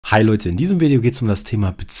Hi Leute, in diesem Video geht es um das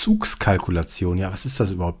Thema Bezugskalkulation. Ja, was ist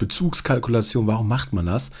das überhaupt? Bezugskalkulation, warum macht man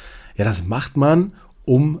das? Ja, das macht man,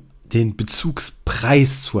 um den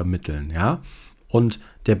Bezugspreis zu ermitteln. Ja, und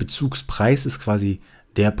der Bezugspreis ist quasi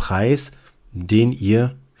der Preis, den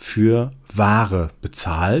ihr für Ware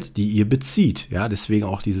bezahlt, die ihr bezieht. Ja, deswegen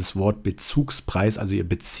auch dieses Wort Bezugspreis, also ihr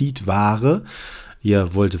bezieht Ware,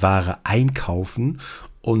 ihr wollt Ware einkaufen.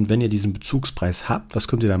 Und wenn ihr diesen Bezugspreis habt, was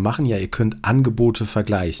könnt ihr dann machen? Ja, ihr könnt Angebote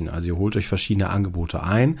vergleichen. Also ihr holt euch verschiedene Angebote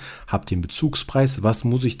ein, habt den Bezugspreis, was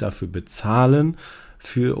muss ich dafür bezahlen,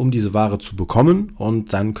 um diese Ware zu bekommen,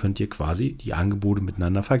 und dann könnt ihr quasi die Angebote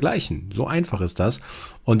miteinander vergleichen. So einfach ist das.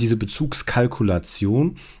 Und diese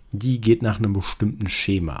Bezugskalkulation, die geht nach einem bestimmten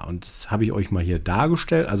Schema. Und das habe ich euch mal hier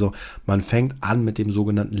dargestellt. Also man fängt an mit dem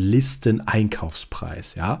sogenannten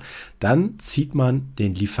Listeneinkaufspreis. Ja? Dann zieht man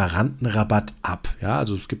den Lieferantenrabatt ab. Ja?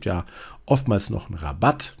 Also es gibt ja oftmals noch einen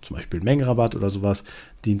Rabatt, zum Beispiel einen Mengenrabatt oder sowas.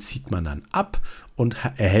 Den zieht man dann ab und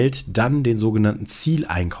erhält dann den sogenannten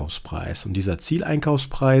Zieleinkaufspreis. Und dieser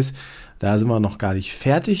Zieleinkaufspreis, da sind wir noch gar nicht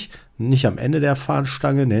fertig, nicht am Ende der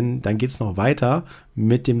Fahnenstange, denn dann geht es noch weiter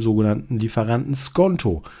mit dem sogenannten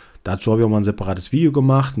Lieferantenskonto. Dazu habe ich auch mal ein separates Video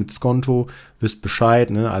gemacht mit Skonto, wisst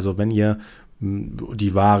Bescheid, ne? Also wenn ihr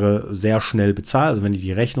die Ware sehr schnell bezahlt, also wenn ihr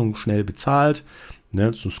die Rechnung schnell bezahlt,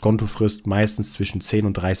 ne? So Skontofrist meistens zwischen 10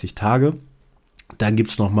 und 30 Tage, dann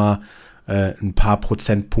gibt es nochmal ein paar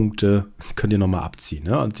Prozentpunkte, könnt ihr nochmal abziehen.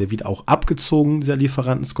 Ne? Und der wird auch abgezogen, dieser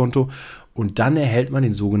Lieferantenskonto. Und dann erhält man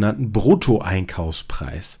den sogenannten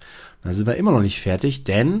Bruttoeinkaufspreis. Da sind wir immer noch nicht fertig,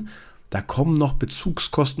 denn da kommen noch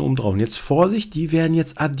Bezugskosten oben drauf. Und jetzt Vorsicht, die werden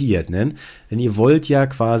jetzt addiert. Ne? Denn ihr wollt ja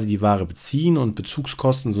quasi die Ware beziehen, und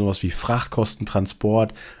Bezugskosten, sowas wie Frachtkosten,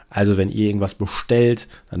 Transport. Also wenn ihr irgendwas bestellt,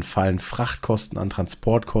 dann fallen Frachtkosten an,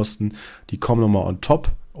 Transportkosten. Die kommen nochmal on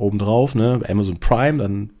top. Obendrauf, ne, bei Amazon Prime,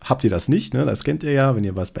 dann habt ihr das nicht, ne, das kennt ihr ja, wenn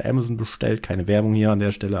ihr was bei Amazon bestellt, keine Werbung hier an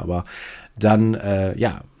der Stelle, aber dann,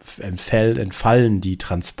 entfallen die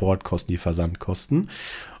Transportkosten, die Versandkosten.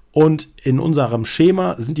 Und in unserem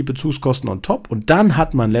Schema sind die Bezugskosten on top, und dann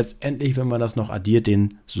hat man letztendlich, wenn man das noch addiert,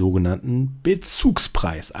 den sogenannten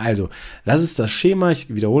Bezugspreis. Also, das ist das Schema.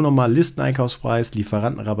 Ich wiederhole nochmal: Listeneinkaufspreis,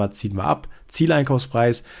 Lieferantenrabatt ziehen wir ab,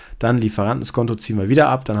 Zieleinkaufspreis, dann Lieferantenskonto ziehen wir wieder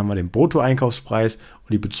ab, dann haben wir den Bruttoeinkaufspreis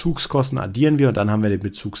und die Bezugskosten addieren wir, und dann haben wir den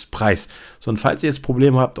Bezugspreis. So, und falls ihr jetzt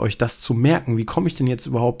Probleme habt, euch das zu merken, wie komme ich denn jetzt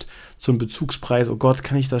überhaupt zum Bezugspreis? Oh Gott,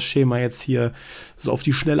 kann ich das Schema jetzt hier so auf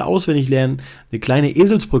die Schnelle auswendig lernen? Eine kleine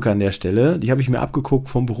Eselsbrücke an der Stelle, die habe ich mir abgeguckt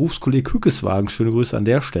vom Berufskolleg Hückeswagen, schöne Grüße an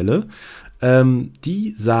der Stelle.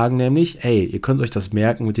 Die sagen nämlich, hey, ihr könnt euch das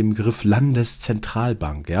merken mit dem Begriff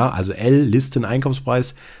Landeszentralbank, ja, also L,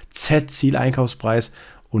 Listeneinkaufspreis, Z, Zieleinkaufspreis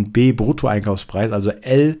und B, Bruttoeinkaufspreis, also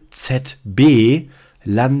LZB,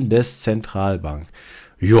 Landeszentralbank.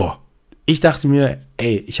 Ja, ich dachte mir,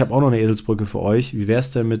 ey, ich habe auch noch eine Eselsbrücke für euch, wie wäre es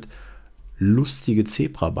denn mit lustige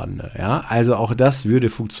Zebrabande, ja, also auch das würde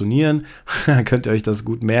funktionieren, dann könnt ihr euch das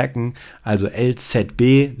gut merken, also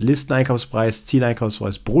LZB, Listeneinkaufspreis,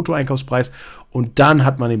 Zieleinkaufspreis, Bruttoeinkaufspreis, und dann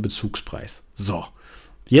hat man den Bezugspreis. So,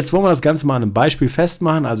 jetzt wollen wir das Ganze mal an einem Beispiel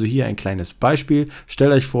festmachen, also hier ein kleines Beispiel.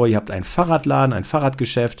 Stellt euch vor, ihr habt einen Fahrradladen, ein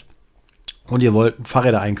Fahrradgeschäft, und ihr wollt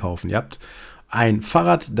Fahrräder einkaufen. Ihr habt ein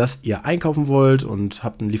Fahrrad, das ihr einkaufen wollt, und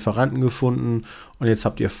habt einen Lieferanten gefunden, und jetzt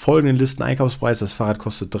habt ihr folgenden Listeneinkaufspreis. Das Fahrrad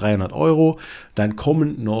kostet 300 Euro. Dann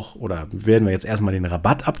kommen noch, oder werden wir jetzt erstmal den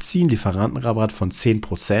Rabatt abziehen, Lieferantenrabatt von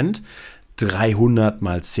 10%. 300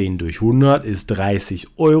 mal 10 durch 100 ist 30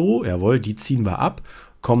 Euro. Jawohl, die ziehen wir ab.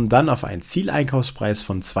 Kommen dann auf einen Zieleinkaufspreis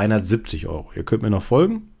von 270 Euro. Ihr könnt mir noch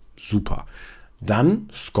folgen? Super. Dann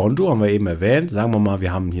Skonto, haben wir eben erwähnt. Sagen wir mal,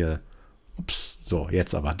 wir haben hier, so,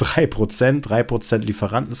 jetzt aber 3%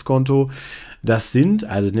 Lieferantenskonto. Das sind,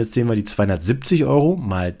 also jetzt sehen wir die 270 Euro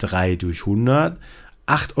mal 3 durch 100,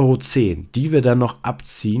 8,10 Euro, die wir dann noch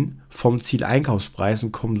abziehen vom Zieleinkaufspreis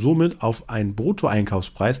und kommen somit auf einen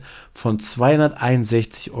Bruttoeinkaufspreis von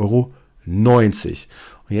 261,90 Euro. Und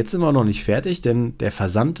jetzt sind wir noch nicht fertig, denn der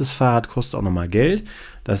Versand des Fahrrads kostet auch nochmal Geld.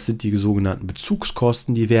 Das sind die sogenannten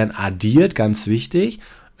Bezugskosten, die werden addiert, ganz wichtig.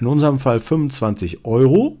 In unserem Fall 25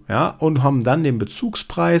 Euro, ja, und haben dann den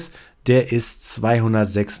Bezugspreis, der ist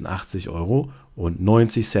 286,90 Euro. Und dann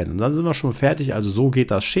sind wir schon fertig, also so geht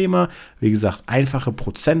das Schema. Wie gesagt, einfache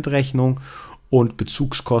Prozentrechnung und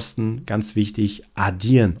Bezugskosten, ganz wichtig,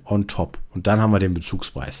 addieren on top. Und dann haben wir den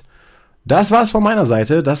Bezugspreis. Das war es von meiner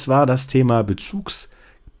Seite, das war das Thema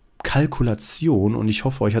Bezugskalkulation, und ich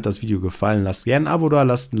hoffe, euch hat das Video gefallen. Lasst gerne ein Abo da,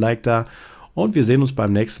 lasst ein Like da, und wir sehen uns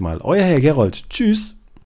beim nächsten Mal. Euer Herr Gerold, tschüss!